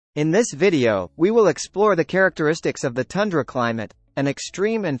In this video, we will explore the characteristics of the tundra climate, an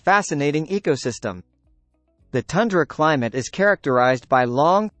extreme and fascinating ecosystem. The tundra climate is characterized by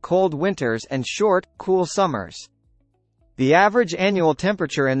long, cold winters and short, cool summers. The average annual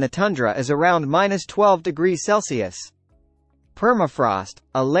temperature in the tundra is around -12 degrees Celsius. Permafrost,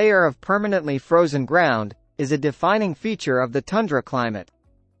 a layer of permanently frozen ground, is a defining feature of the tundra climate.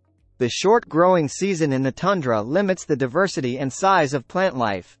 The short growing season in the tundra limits the diversity and size of plant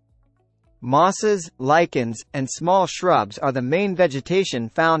life. Mosses, lichens, and small shrubs are the main vegetation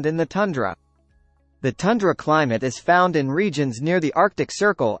found in the tundra. The tundra climate is found in regions near the Arctic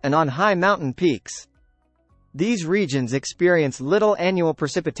Circle and on high mountain peaks. These regions experience little annual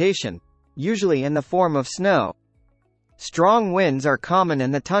precipitation, usually in the form of snow. Strong winds are common in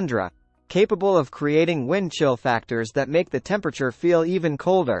the tundra, capable of creating wind chill factors that make the temperature feel even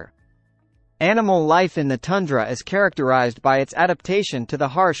colder. Animal life in the tundra is characterized by its adaptation to the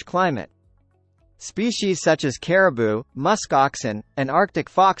harsh climate. Species such as caribou, musk oxen, and Arctic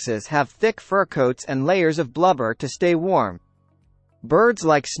foxes have thick fur coats and layers of blubber to stay warm. Birds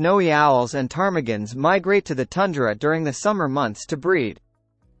like snowy owls and ptarmigans migrate to the tundra during the summer months to breed.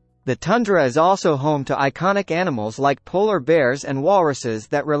 The tundra is also home to iconic animals like polar bears and walruses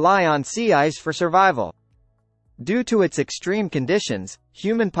that rely on sea ice for survival. Due to its extreme conditions,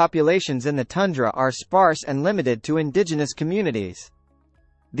 human populations in the tundra are sparse and limited to indigenous communities.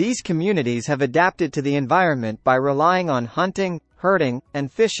 These communities have adapted to the environment by relying on hunting, herding,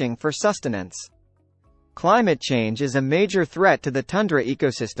 and fishing for sustenance. Climate change is a major threat to the tundra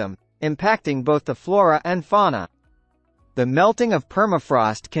ecosystem, impacting both the flora and fauna. The melting of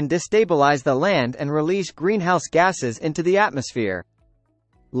permafrost can destabilize the land and release greenhouse gases into the atmosphere.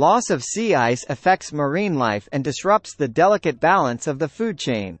 Loss of sea ice affects marine life and disrupts the delicate balance of the food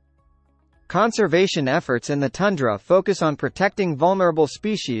chain. Conservation efforts in the tundra focus on protecting vulnerable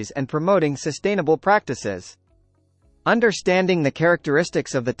species and promoting sustainable practices. Understanding the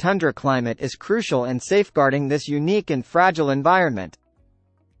characteristics of the tundra climate is crucial in safeguarding this unique and fragile environment.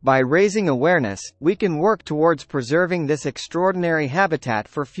 By raising awareness, we can work towards preserving this extraordinary habitat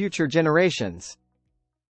for future generations.